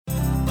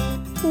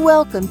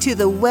Welcome to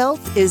the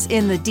Wealth is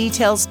in the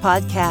Details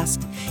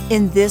podcast.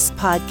 In this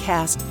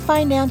podcast,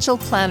 financial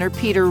planner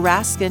Peter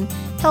Raskin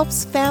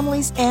helps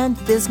families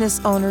and business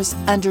owners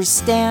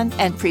understand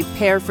and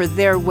prepare for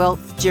their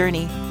wealth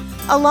journey.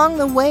 Along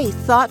the way,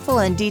 thoughtful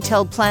and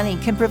detailed planning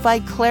can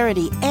provide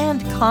clarity and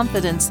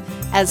confidence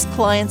as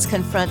clients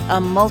confront a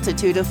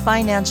multitude of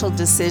financial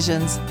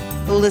decisions.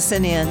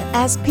 Listen in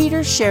as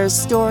Peter shares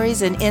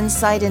stories and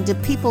insight into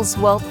people's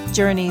wealth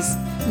journeys.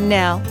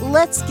 Now,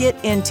 let's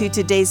get into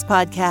today's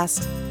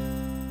podcast.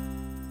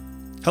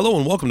 Hello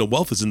and welcome to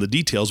Wealth is in the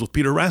Details with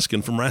Peter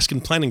Raskin from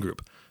Raskin Planning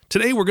Group.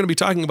 Today we're going to be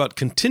talking about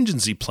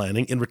contingency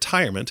planning in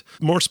retirement,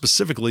 more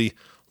specifically,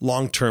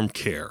 long-term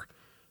care.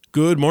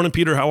 Good morning,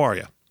 Peter. How are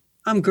you?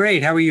 I'm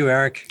great. How are you,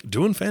 Eric?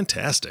 Doing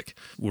fantastic.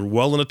 We're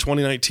well into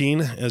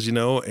 2019, as you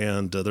know,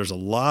 and there's a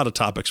lot of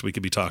topics we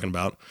could be talking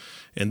about.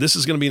 And this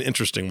is going to be an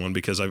interesting one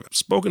because I've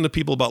spoken to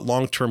people about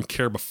long-term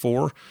care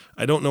before.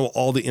 I don't know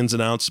all the ins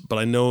and outs, but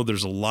I know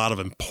there's a lot of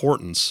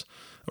importance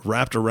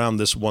wrapped around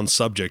this one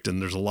subject,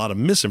 and there's a lot of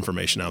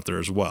misinformation out there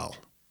as well.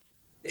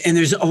 And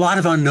there's a lot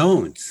of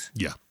unknowns.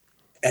 Yeah.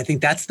 I think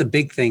that's the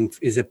big thing,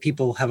 is that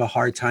people have a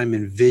hard time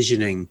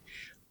envisioning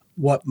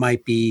what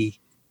might be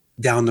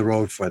down the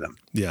road for them.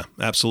 Yeah,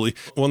 absolutely.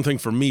 One thing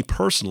for me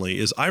personally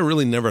is I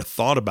really never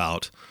thought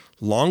about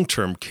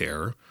long-term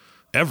care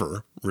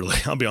ever, really.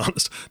 I'll be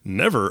honest,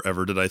 never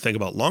ever did I think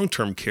about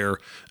long-term care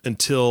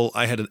until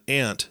I had an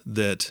aunt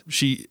that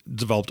she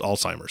developed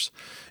Alzheimer's.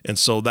 And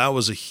so that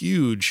was a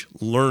huge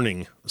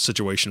learning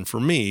situation for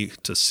me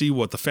to see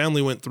what the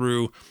family went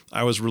through.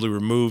 I was really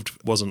removed,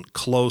 wasn't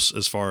close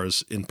as far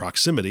as in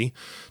proximity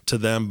to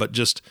them, but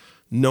just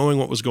knowing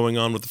what was going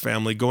on with the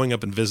family, going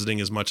up and visiting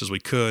as much as we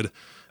could.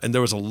 And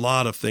there was a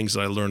lot of things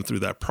that I learned through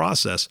that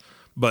process.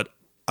 But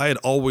I had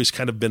always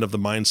kind of been of the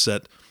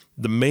mindset,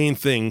 the main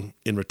thing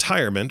in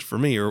retirement for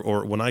me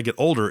or when I get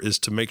older is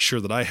to make sure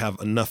that I have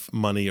enough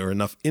money or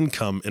enough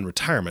income in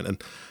retirement.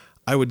 And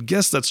I would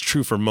guess that's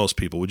true for most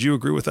people. Would you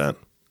agree with that?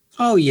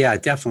 Oh, yeah,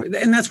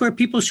 definitely. And that's where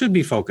people should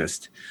be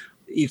focused.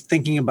 You're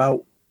thinking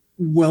about,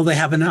 will they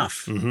have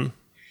enough? Mm-hmm.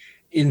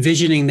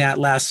 Envisioning that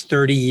last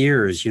 30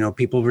 years,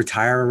 people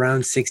retire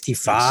around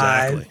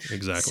 65,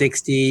 exactly.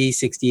 60,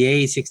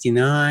 68,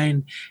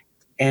 69,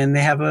 and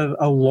they have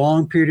a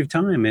long period of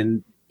time.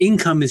 And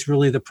income is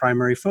really the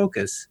primary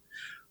focus.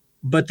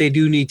 But they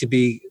do need to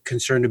be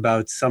concerned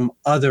about some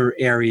other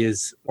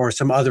areas or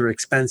some other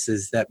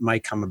expenses that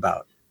might come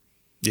about.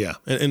 Yeah.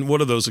 And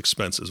what are those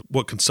expenses?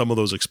 What can some of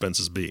those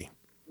expenses be?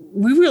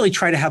 We really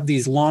try to have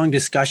these long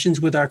discussions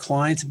with our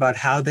clients about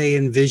how they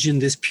envision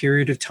this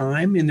period of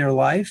time in their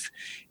life.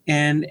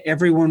 And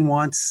everyone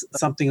wants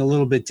something a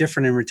little bit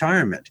different in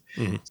retirement.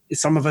 Mm-hmm.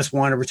 Some of us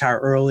want to retire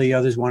early.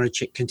 Others want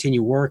to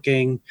continue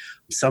working.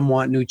 Some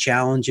want new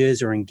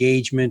challenges or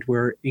engagement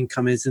where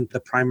income isn't the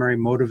primary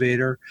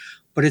motivator.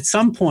 But at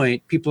some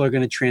point, people are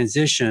going to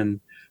transition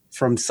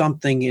from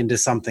something into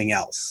something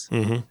else.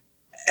 Mm-hmm.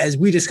 As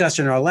we discussed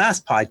in our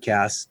last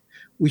podcast,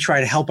 we try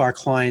to help our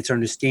clients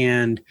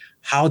understand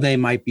how they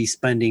might be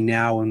spending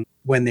now and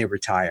when they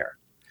retire.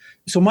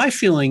 So my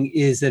feeling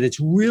is that it's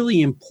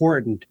really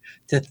important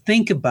to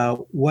think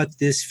about what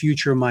this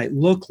future might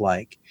look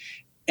like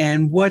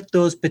and what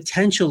those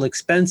potential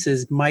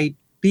expenses might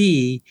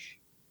be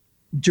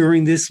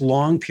during this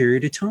long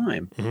period of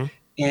time. Mm-hmm.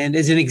 And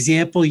as an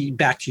example,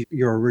 back to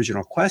your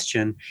original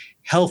question,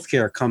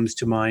 healthcare comes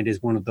to mind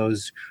as one of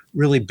those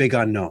really big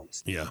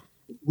unknowns. Yeah.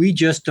 We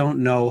just don't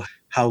know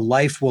how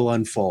life will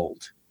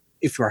unfold.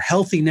 If we're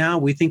healthy now,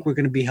 we think we're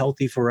going to be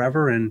healthy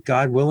forever, and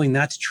God willing,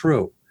 that's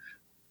true.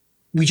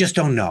 We just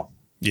don't know.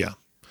 Yeah.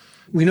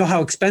 We know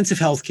how expensive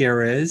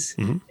healthcare is,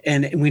 mm-hmm.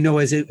 and we know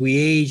as we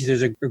age,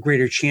 there's a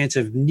greater chance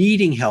of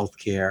needing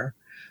healthcare.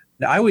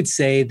 I would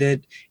say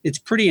that it's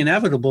pretty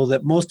inevitable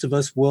that most of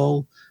us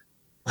will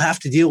have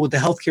to deal with the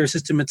healthcare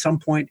system at some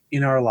point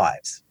in our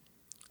lives.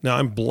 Now,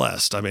 I'm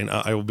blessed. I mean,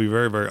 I will be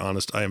very, very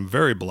honest. I am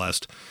very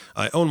blessed.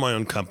 I own my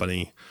own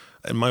company,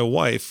 and my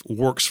wife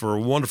works for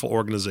a wonderful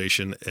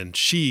organization, and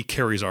she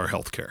carries our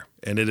healthcare,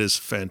 and it is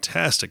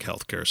fantastic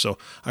healthcare. So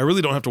I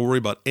really don't have to worry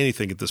about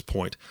anything at this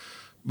point.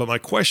 But my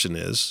question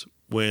is,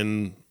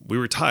 when we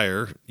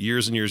retire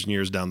years and years and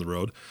years down the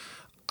road,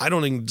 I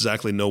don't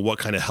exactly know what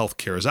kind of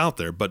healthcare is out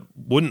there, but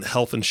wouldn't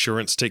health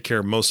insurance take care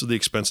of most of the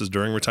expenses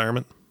during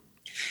retirement?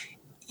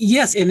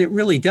 Yes, and it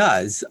really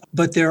does.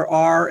 But there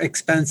are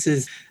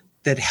expenses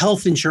that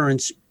health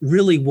insurance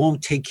really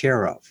won't take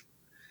care of.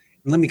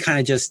 Let me kind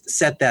of just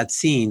set that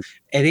scene.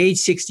 At age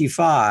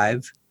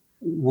 65,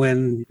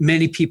 when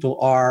many people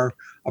are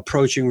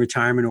approaching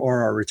retirement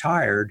or are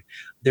retired,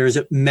 there's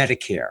a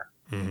Medicare.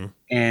 Mm-hmm.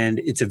 And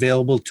it's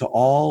available to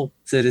all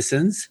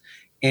citizens.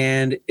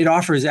 And it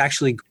offers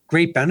actually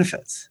great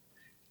benefits.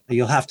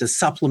 You'll have to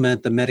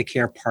supplement the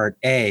Medicare Part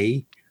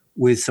A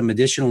with some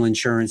additional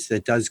insurance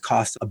that does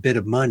cost a bit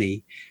of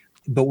money.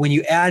 But when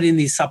you add in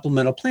these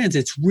supplemental plans,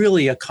 it's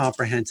really a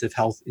comprehensive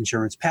health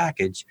insurance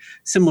package,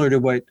 similar to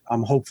what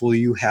I'm hopeful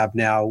you have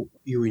now,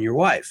 you and your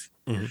wife.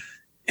 Mm-hmm.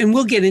 And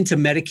we'll get into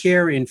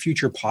Medicare in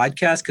future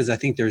podcasts because I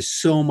think there's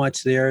so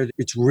much there.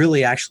 It's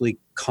really actually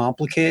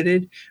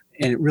complicated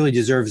and it really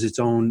deserves its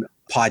own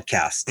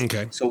podcast.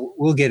 Okay. So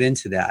we'll get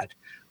into that.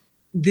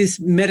 This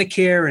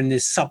Medicare and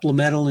this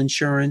supplemental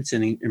insurance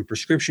and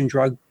prescription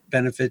drug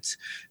benefits,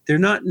 they're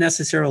not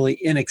necessarily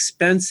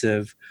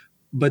inexpensive,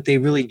 but they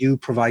really do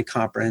provide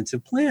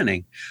comprehensive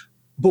planning.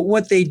 But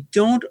what they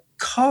don't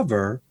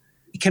cover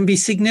can be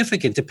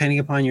significant depending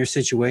upon your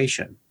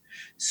situation.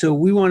 So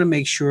we want to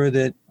make sure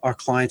that our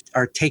clients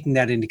are taking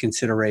that into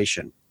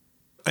consideration.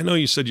 I know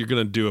you said you're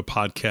going to do a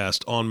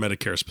podcast on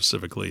Medicare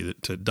specifically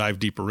to dive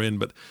deeper in,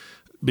 but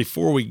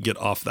before we get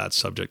off that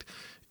subject,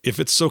 if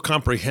it's so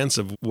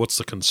comprehensive, what's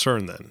the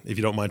concern then, if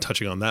you don't mind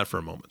touching on that for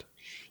a moment?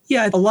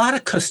 Yeah, a lot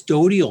of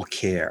custodial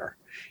care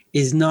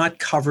is not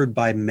covered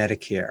by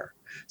Medicare.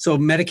 So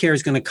Medicare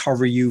is going to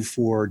cover you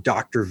for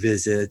doctor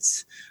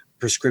visits,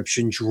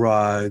 prescription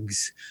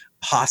drugs,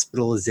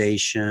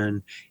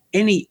 hospitalization,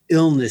 any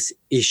illness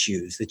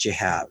issues that you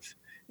have.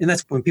 And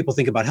that's when people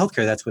think about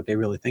healthcare, that's what they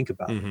really think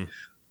about. Mm-hmm.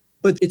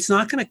 But it's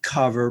not going to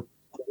cover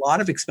a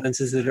lot of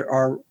expenses that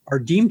are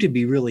deemed to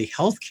be really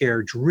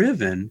healthcare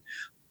driven,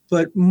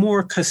 but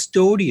more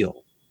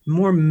custodial,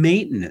 more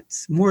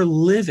maintenance, more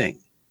living,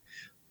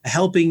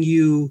 helping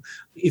you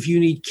if you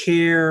need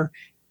care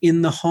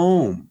in the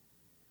home,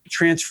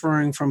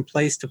 transferring from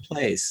place to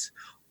place,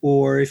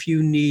 or if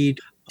you need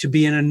to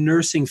be in a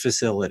nursing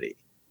facility.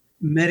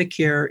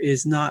 Medicare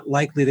is not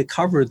likely to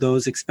cover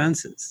those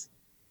expenses.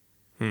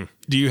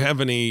 Do you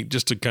have any,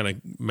 just to kind of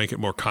make it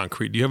more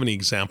concrete, do you have any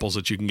examples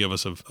that you can give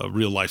us of a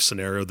real life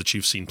scenario that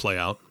you've seen play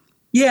out?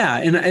 Yeah,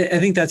 and I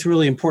think that's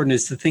really important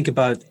is to think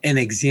about an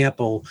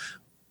example,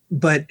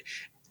 but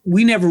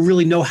we never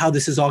really know how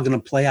this is all going to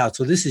play out.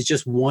 So this is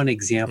just one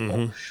example.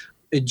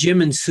 Mm-hmm.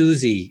 Jim and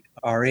Susie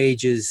are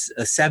ages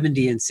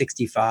 70 and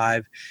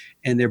 65,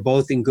 and they're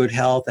both in good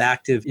health,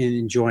 active, and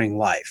enjoying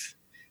life.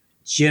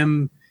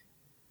 Jim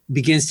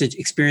begins to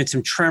experience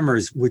some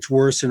tremors, which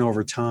worsen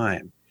over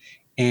time.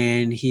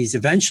 And he's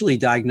eventually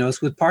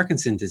diagnosed with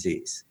Parkinson's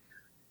disease,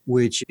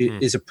 which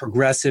is a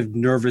progressive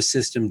nervous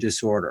system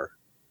disorder.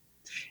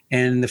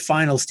 And in the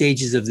final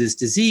stages of this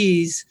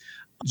disease,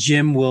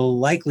 Jim will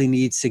likely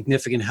need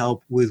significant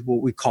help with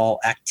what we call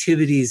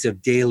activities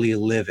of daily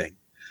living,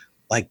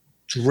 like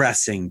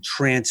dressing,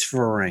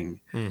 transferring,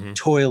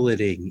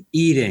 toileting,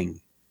 eating,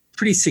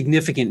 pretty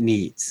significant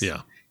needs.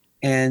 Yeah.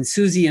 And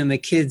Susie and the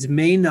kids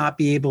may not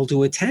be able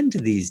to attend to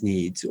these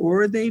needs,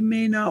 or they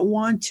may not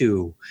want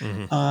to.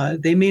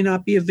 They may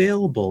not be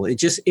available.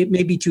 It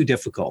may be too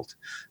difficult.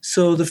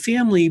 So the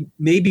family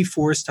may be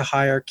forced to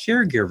hire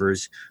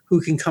caregivers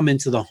who can come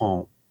into the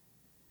home.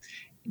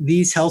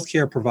 These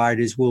healthcare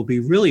providers will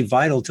be really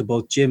vital to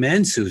both Jim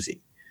and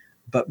Susie,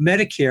 but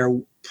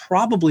Medicare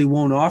probably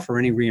won't offer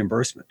any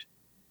reimbursement.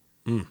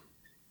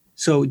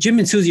 So Jim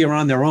and Susie are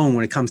on their own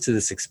when it comes to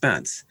this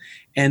expense.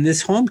 And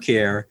this home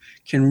care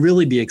can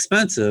really be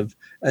expensive,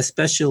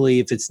 especially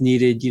if it's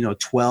needed,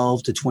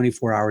 12 to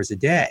 24 hours a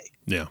day.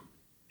 Yeah.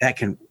 That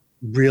can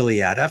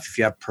really add up. If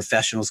you have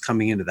professionals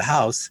coming into the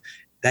house,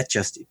 that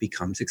just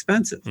becomes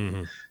expensive.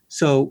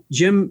 So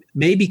Jim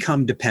may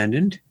become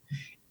dependent,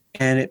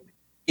 and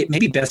it may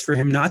be best for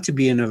him not to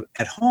be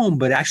at home,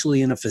 but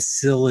actually in a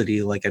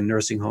facility like a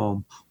nursing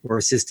home or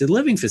assisted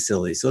living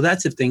facility. So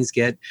that's if things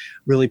get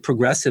really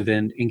progressive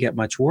and get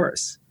much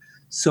worse.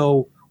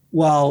 So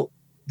while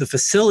the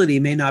facility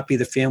may not be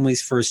the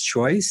family's first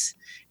choice,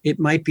 it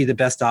might be the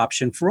best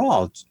option for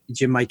all.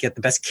 Jim might get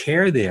the best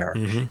care there,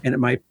 and it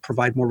might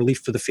provide more relief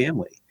for the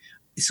family.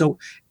 So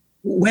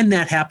when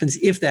that happens,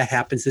 if that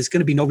happens, there's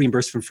going to be no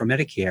reimbursement from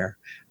Medicare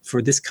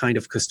for this kind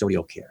of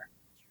custodial care.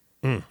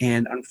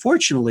 And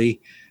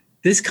unfortunately,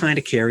 this kind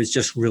of care is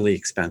just really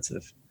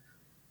expensive.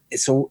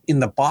 So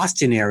in the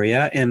Boston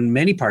area and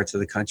many parts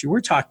of the country,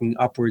 we're talking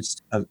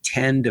upwards of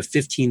 $10,000 to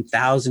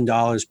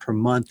 $15,000 per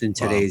month in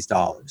today's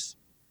dollars.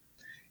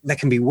 That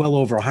can be well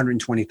over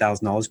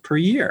 $120,000 per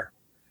year.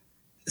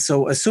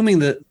 So assuming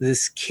that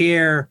this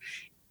care,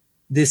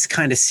 this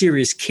kind of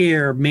serious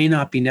care may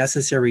not be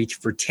necessary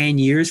for 10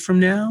 years from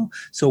now.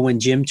 So when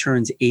Jim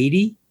turns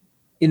 80,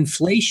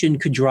 inflation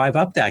could drive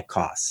up that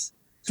cost.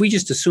 If we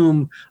just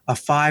assume a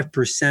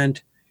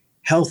 5%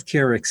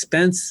 healthcare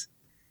expense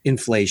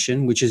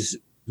inflation, which is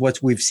what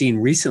we've seen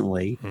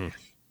recently,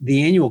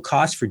 the annual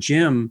cost for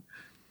Jim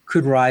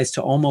could rise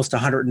to almost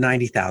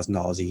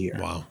 $190,000 a year.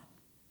 Wow.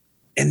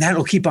 And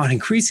that'll keep on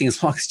increasing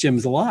as long as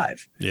Jim's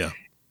alive. Yeah.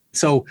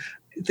 So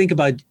think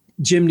about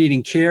Jim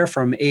needing care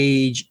from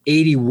age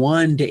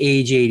 81 to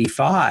age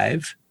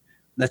 85.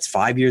 That's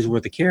 5 years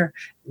worth of care.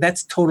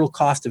 That's total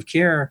cost of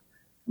care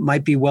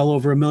might be well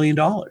over $1 million.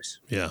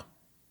 Yeah.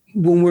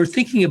 When we're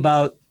thinking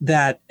about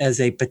that as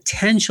a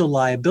potential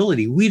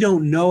liability, we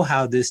don't know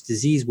how this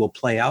disease will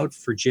play out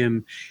for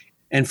Jim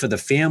and for the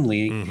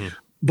family,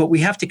 but we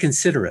have to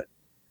consider it.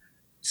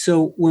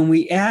 So when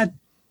we add,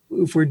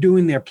 if we're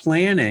doing their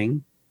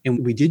planning,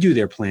 and we did do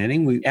their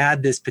planning, we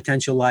add this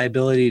potential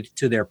liability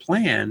to their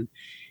plan,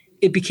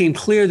 it became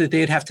clear that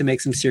they'd have to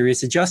make some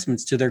serious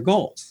adjustments to their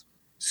goals.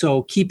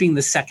 So keeping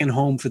the second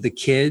home for the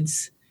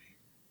kids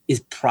is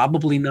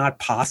probably not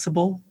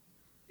possible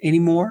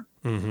anymore.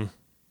 Mm-hmm.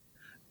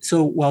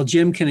 So while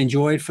Jim can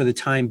enjoy it for the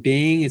time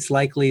being, it's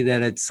likely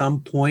that at some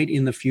point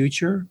in the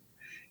future,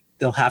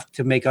 they'll have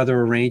to make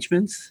other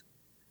arrangements.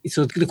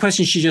 So the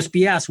question should just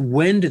be asked,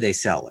 when do they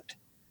sell it?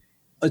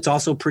 It's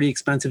also pretty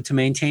expensive to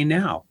maintain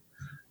now.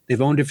 They've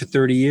owned it for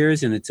 30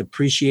 years and it's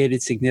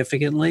appreciated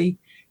significantly.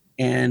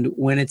 And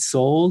when it's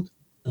sold,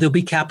 there'll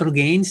be capital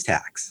gains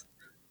tax.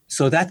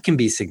 So that can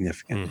be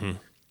significant. Mm-hmm.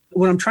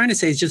 What I'm trying to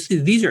say is just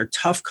these are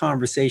tough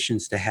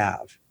conversations to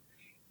have.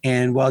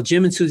 And while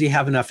Jim and Susie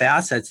have enough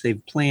assets,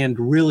 they've planned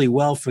really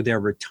well for their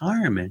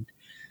retirement,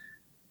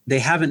 they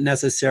haven't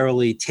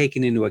necessarily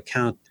taken into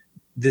account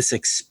this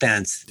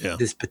expense,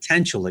 this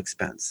potential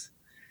expense.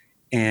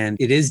 And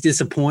it is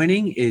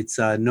disappointing. It's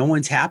no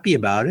one's happy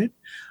about it.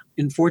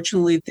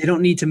 Unfortunately, they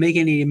don't need to make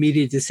any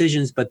immediate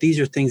decisions, but these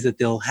are things that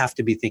they'll have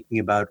to be thinking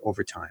about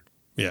over time.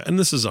 Yeah, and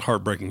this is a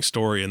heartbreaking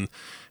story, and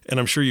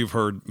I'm sure you've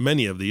heard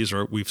many of these,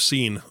 or we've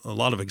seen a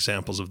lot of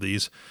examples of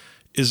these.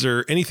 Is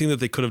there anything that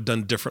they could have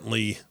done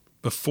differently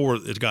before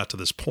it got to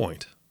this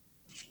point?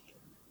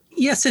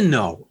 Yes and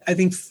no. I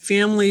think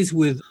families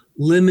with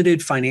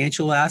limited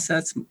financial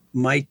assets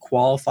might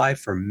qualify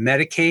for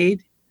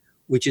Medicaid,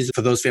 which is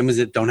for those families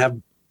that don't have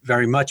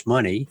very much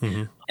money.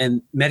 Mm-hmm.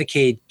 And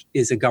Medicaid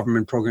is a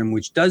government program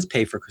which does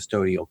pay for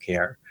custodial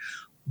care.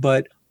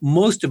 But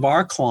most of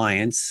our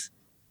clients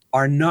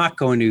are not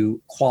going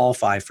to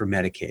qualify for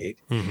Medicaid.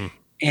 Mm-hmm.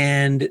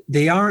 And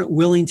they aren't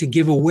willing to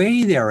give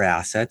away their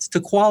assets to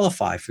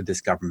qualify for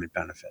this government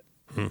benefit.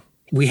 Mm-hmm.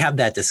 We have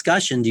that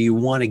discussion. Do you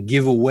want to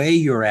give away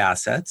your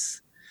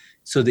assets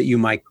so that you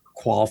might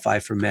qualify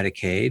for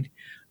Medicaid?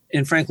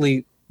 And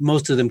frankly,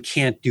 most of them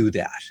can't do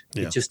that.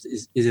 Yeah. It just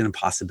is an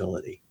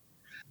impossibility.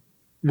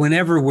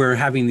 Whenever we're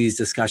having these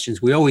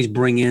discussions, we always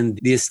bring in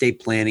the estate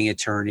planning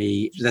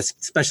attorney that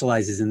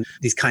specializes in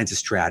these kinds of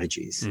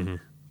strategies. Mm-hmm.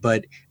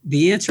 But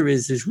the answer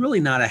is there's really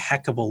not a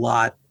heck of a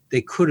lot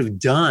they could have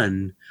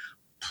done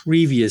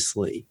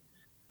previously,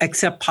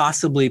 except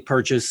possibly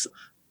purchase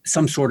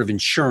some sort of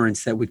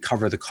insurance that would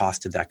cover the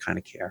cost of that kind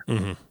of care.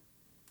 Mm-hmm.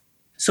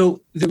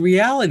 So the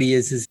reality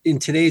is in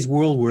today's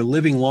world, we're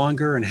living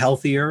longer and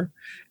healthier,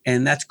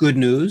 and that's good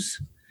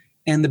news.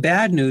 And the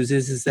bad news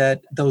is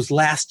that those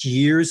last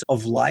years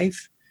of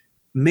life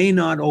may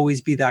not always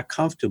be that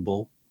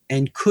comfortable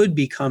and could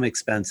become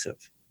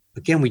expensive.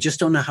 Again, we just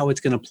don't know how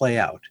it's going to play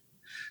out.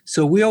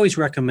 So we always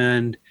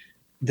recommend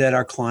that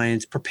our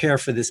clients prepare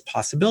for this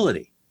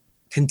possibility.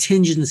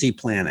 Contingency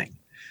planning.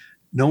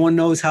 No one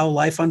knows how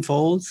life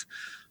unfolds.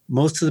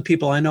 Most of the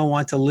people I know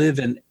want to live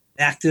an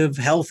active,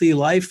 healthy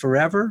life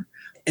forever.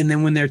 And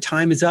then when their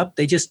time is up,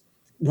 they just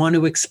want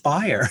to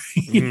expire.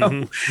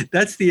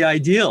 That's the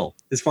ideal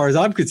as far as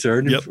I'm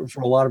concerned. Yep.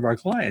 For a lot of our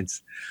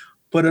clients.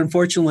 But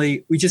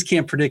unfortunately, we just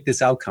can't predict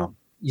this outcome.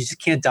 You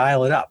just can't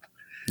dial it up.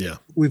 Yeah.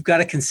 We've got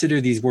to consider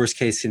these worst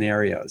case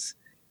scenarios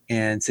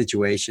and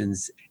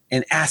situations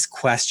and ask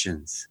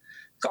questions.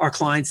 Our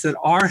clients that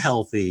are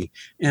healthy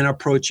and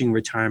approaching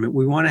retirement,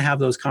 we want to have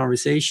those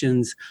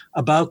conversations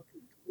about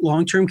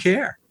long-term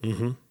care.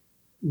 Mm-hmm.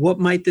 What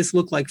might this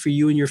look like for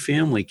you and your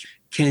family?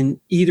 Can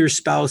either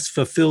spouse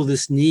fulfill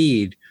this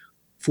need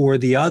for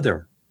the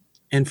other?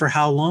 And for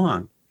how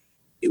long?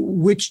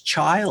 Which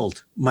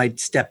child might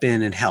step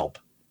in and help?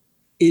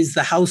 Is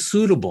the house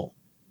suitable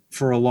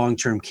for a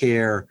long-term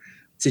care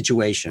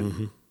situation?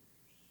 Mm-hmm.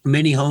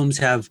 Many homes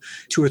have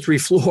 2 or 3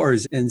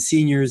 floors, and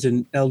seniors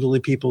and elderly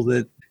people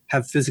that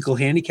have physical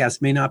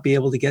handicaps may not be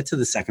able to get to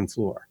the second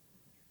floor,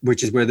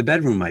 which is where the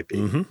bedroom might be.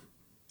 Mm-hmm.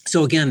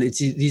 So again,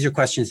 these are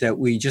questions that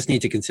we just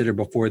need to consider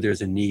before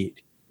there's a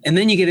need. And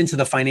then you get into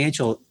the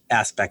financial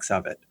aspects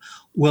of it.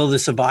 Will the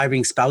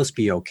surviving spouse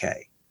be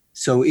okay?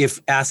 So if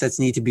assets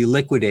need to be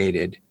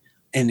liquidated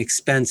and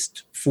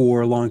expensed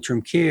for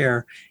long-term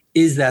care,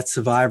 is that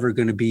survivor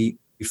going to be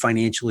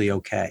financially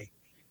okay?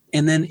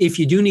 And then if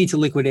you do need to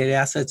liquidate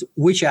assets,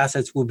 which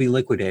assets will be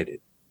liquidated?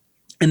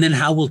 And then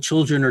how will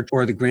children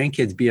or the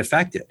grandkids be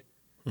affected?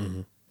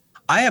 Mm-hmm.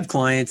 I have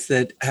clients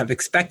that have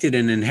expected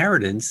an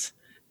inheritance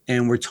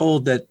and were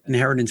told that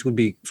inheritance would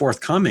be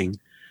forthcoming.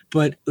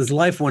 But as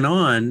life went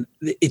on,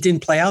 it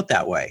didn't play out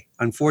that way.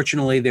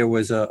 Unfortunately, there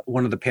was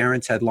one of the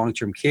parents had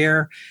long-term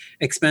care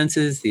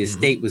expenses. The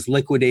estate was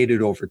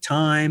liquidated over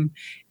time,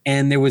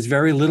 and there was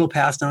very little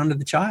passed on to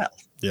the child.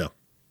 Yeah.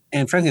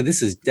 And frankly,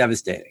 this is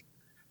devastating.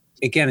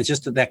 Again, it's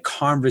just that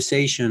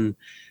conversation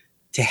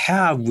to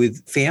have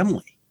with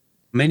family.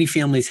 Many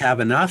families have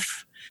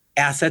enough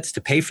assets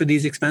to pay for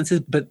these expenses,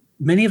 but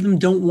many of them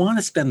don't want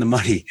to spend the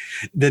money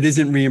that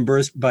isn't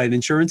reimbursed by an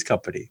insurance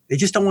company. They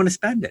just don't want to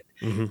spend it.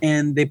 Mm-hmm.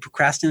 And they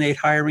procrastinate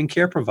hiring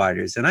care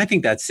providers. And I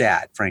think that's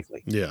sad,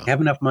 frankly. Yeah. They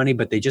have enough money,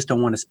 but they just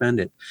don't want to spend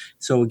it.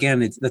 So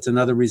again, that's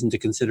another reason to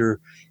consider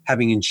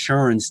having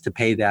insurance to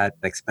pay that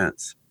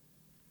expense.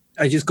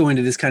 I just go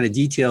into this kind of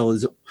detail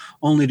is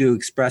only to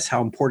express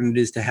how important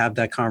it is to have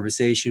that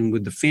conversation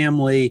with the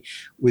family,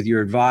 with your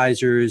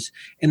advisors,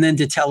 and then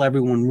to tell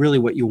everyone really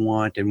what you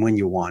want and when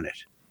you want it.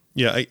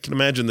 Yeah, I can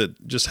imagine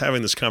that just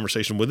having this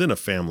conversation within a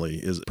family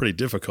is pretty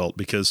difficult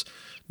because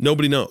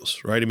nobody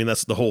knows, right? I mean,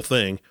 that's the whole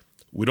thing.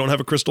 We don't have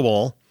a crystal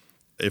ball.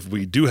 If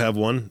we do have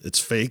one, it's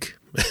fake.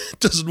 It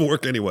doesn't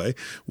work anyway.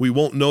 We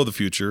won't know the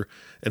future.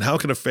 And how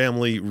can a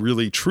family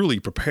really, truly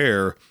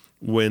prepare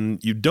when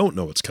you don't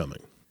know what's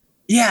coming?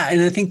 Yeah,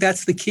 and I think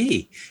that's the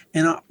key.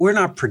 And we're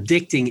not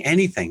predicting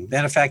anything.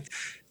 Matter of fact,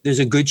 there's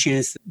a good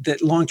chance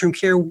that long-term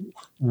care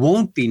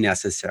won't be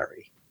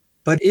necessary.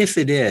 But if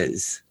it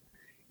is,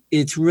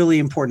 it's really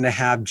important to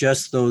have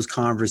just those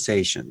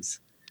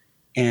conversations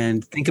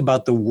and think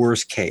about the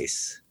worst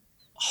case.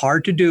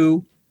 Hard to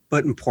do,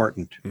 but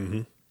important.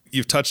 Mm-hmm.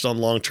 You've touched on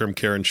long-term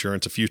care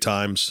insurance a few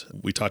times.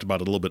 We talked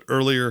about it a little bit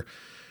earlier.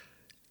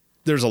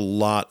 There's a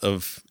lot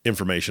of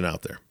information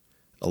out there.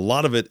 A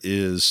lot of it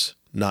is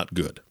not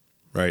good,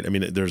 right? I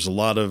mean, there's a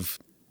lot of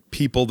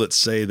people that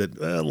say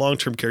that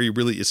long-term care,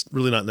 it's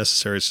really not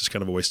necessary. It's just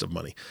kind of a waste of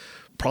money.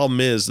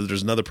 Problem is that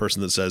there's another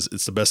person that says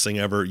it's the best thing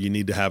ever. You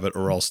need to have it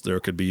or else there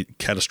could be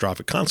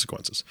catastrophic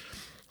consequences.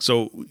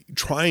 So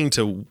trying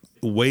to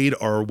wade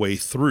our way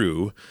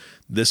through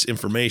this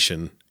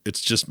information, it's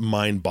just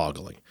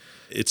mind-boggling.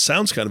 It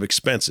sounds kind of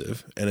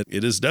expensive, and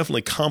it is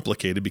definitely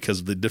complicated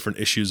because of the different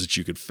issues that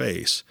you could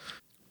face.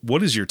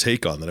 What is your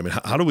take on that? I mean,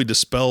 how do we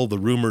dispel the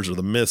rumors or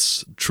the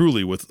myths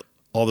truly with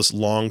all this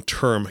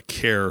long-term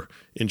care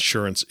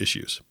insurance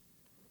issues?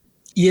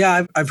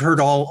 Yeah, I've heard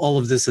all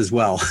of this as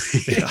well.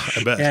 Yeah,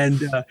 I bet. And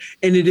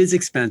it is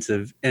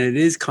expensive and it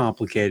is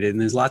complicated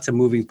and there's lots of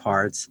moving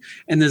parts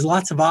and there's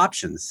lots of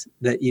options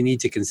that you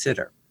need to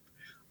consider.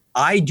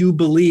 I do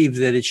believe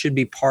that it should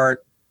be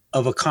part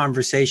of a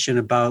conversation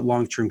about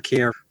long-term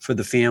care for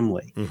the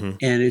family. Mm-hmm.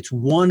 And it's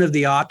one of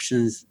the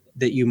options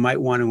that you might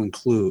want to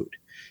include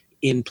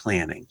in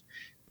planning.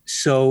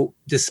 So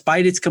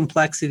despite its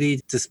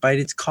complexity, despite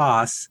its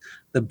costs,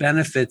 the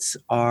benefits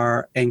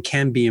are and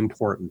can be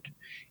important.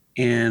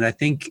 And I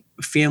think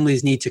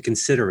families need to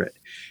consider it.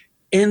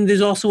 And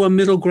there's also a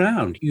middle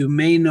ground. You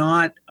may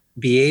not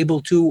be able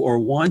to or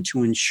want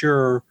to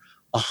insure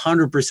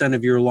 100%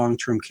 of your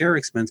long-term care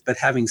expense, but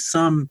having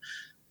some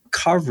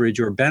coverage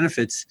or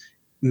benefits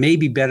may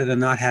be better than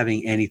not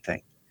having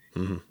anything.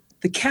 Mm-hmm.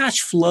 The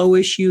cash flow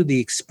issue, the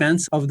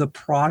expense of the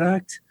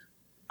product,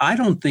 I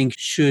don't think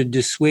should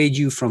dissuade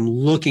you from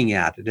looking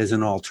at it as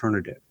an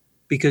alternative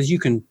because you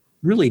can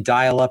really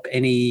dial up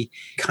any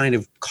kind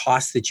of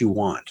cost that you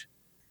want.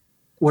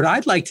 What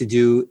I'd like to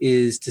do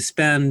is to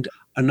spend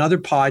another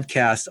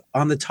podcast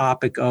on the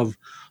topic of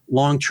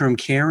long-term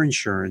care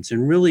insurance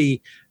and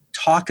really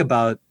talk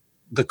about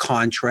the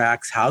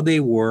contracts, how they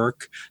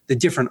work, the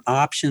different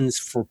options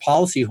for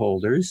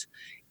policyholders,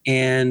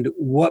 and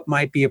what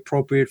might be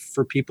appropriate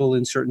for people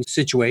in certain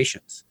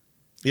situations.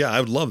 Yeah,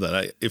 I would love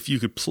that. If you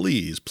could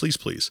please,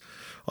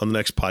 on the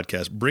next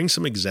podcast, bring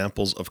some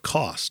examples of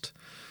cost,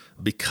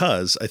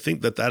 because I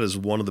think that is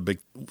one of the big,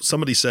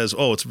 somebody says,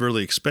 oh, it's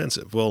really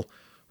expensive. Well,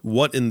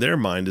 what in their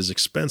mind is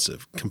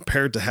expensive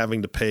compared to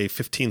having to pay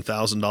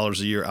 $15,000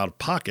 a year out of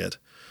pocket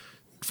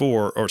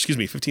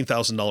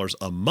 $15,000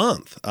 a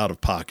month out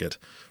of pocket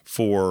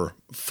for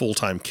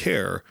full-time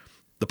care?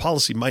 The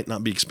policy might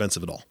not be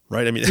expensive at all,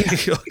 right? I mean,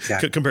 yeah,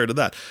 exactly. Compared to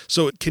that.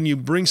 So can you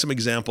bring some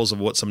examples of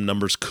what some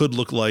numbers could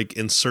look like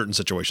in certain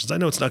situations? I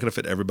know it's not going to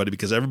fit everybody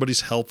because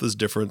everybody's health is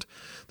different.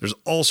 There's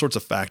all sorts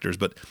of factors,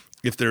 but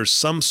if there's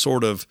some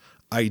sort of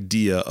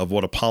idea of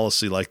what a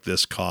policy like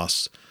this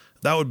costs,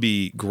 that would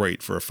be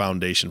great for a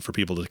foundation for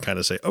people to kind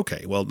of say,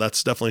 okay, well,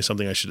 that's definitely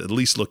something I should at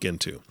least look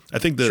into. I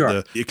think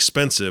the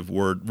expensive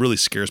word really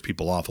scares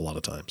people off a lot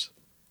of times.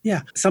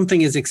 Yeah,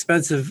 something is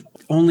expensive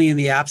only in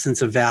the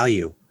absence of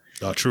value.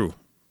 True.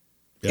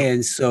 Yep.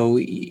 And so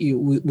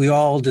we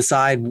all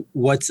decide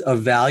what's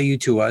of value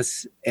to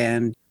us.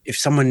 And if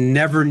someone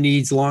never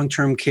needs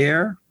long-term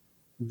care,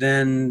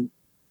 then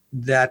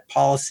that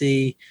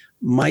policy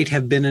might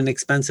have been an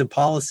expensive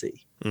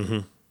policy. Mm-hmm.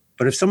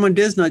 But if someone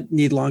does not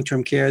need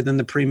long-term care, then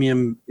the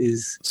premium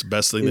is... It's the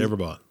best thing they ever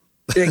bought.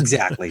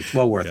 Exactly. It's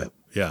well worth it.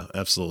 Yeah,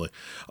 absolutely.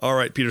 All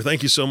right, Peter,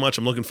 thank you so much.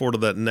 I'm looking forward to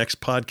that next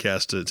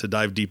podcast to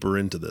dive deeper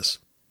into this.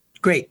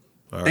 Great.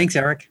 Right. Thanks,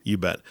 Eric. You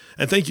bet.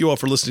 And thank you all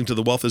for listening to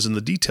the Wealth is in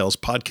the Details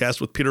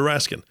podcast with Peter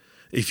Raskin.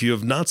 If you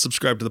have not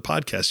subscribed to the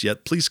podcast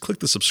yet, please click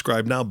the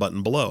subscribe now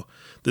button below.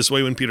 This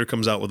way, when Peter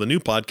comes out with a new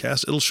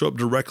podcast, it'll show up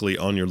directly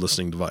on your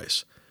listening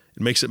device.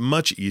 It makes it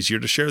much easier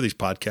to share these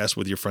podcasts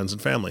with your friends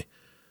and family.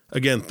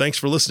 Again, thanks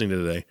for listening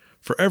today.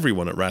 For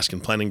everyone at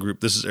Raskin Planning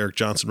Group, this is Eric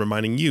Johnson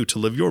reminding you to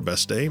live your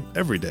best day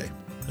every day.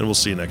 And we'll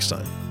see you next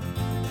time.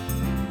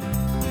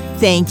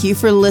 Thank you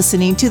for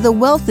listening to the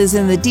Wealth is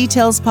in the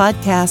Details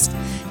podcast.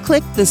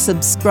 Click the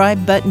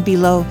subscribe button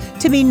below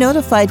to be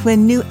notified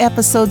when new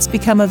episodes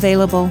become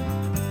available.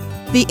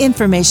 The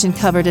information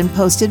covered and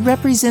posted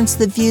represents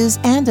the views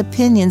and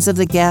opinions of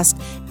the guest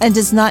and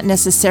does not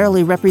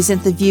necessarily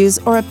represent the views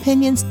or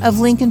opinions of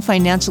Lincoln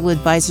Financial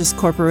Advisors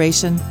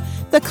Corporation.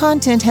 The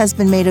content has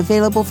been made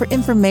available for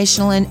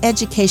informational and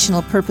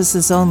educational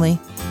purposes only.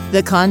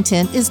 The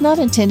content is not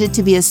intended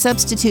to be a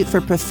substitute for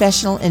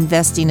professional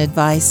investing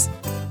advice.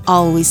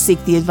 Always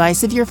seek the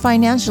advice of your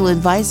financial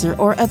advisor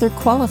or other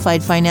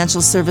qualified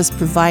financial service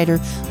provider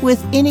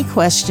with any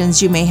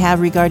questions you may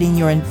have regarding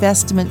your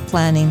investment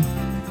planning.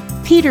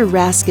 Peter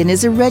Raskin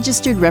is a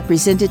registered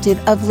representative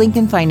of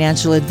Lincoln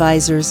Financial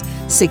Advisors.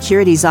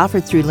 Securities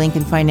offered through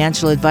Lincoln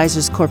Financial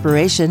Advisors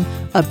Corporation,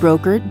 a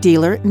broker,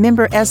 dealer,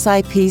 member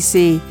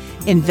SIPC.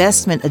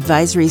 Investment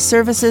advisory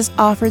services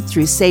offered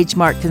through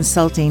SageMark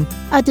Consulting,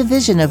 a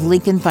division of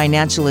Lincoln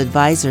Financial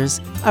Advisors,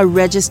 a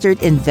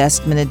registered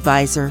investment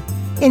advisor.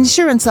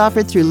 Insurance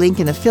offered through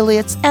Lincoln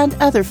affiliates and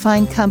other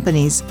fine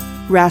companies.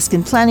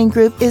 Raskin Planning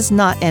Group is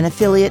not an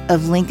affiliate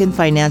of Lincoln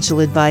Financial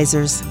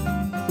Advisors.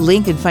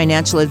 Lincoln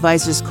Financial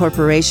Advisors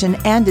Corporation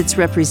and its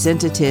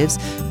representatives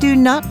do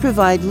not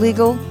provide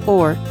legal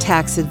or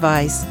tax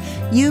advice.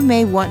 You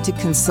may want to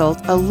consult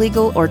a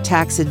legal or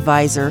tax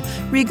advisor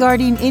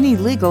regarding any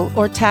legal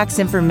or tax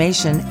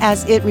information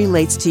as it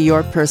relates to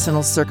your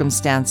personal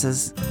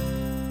circumstances.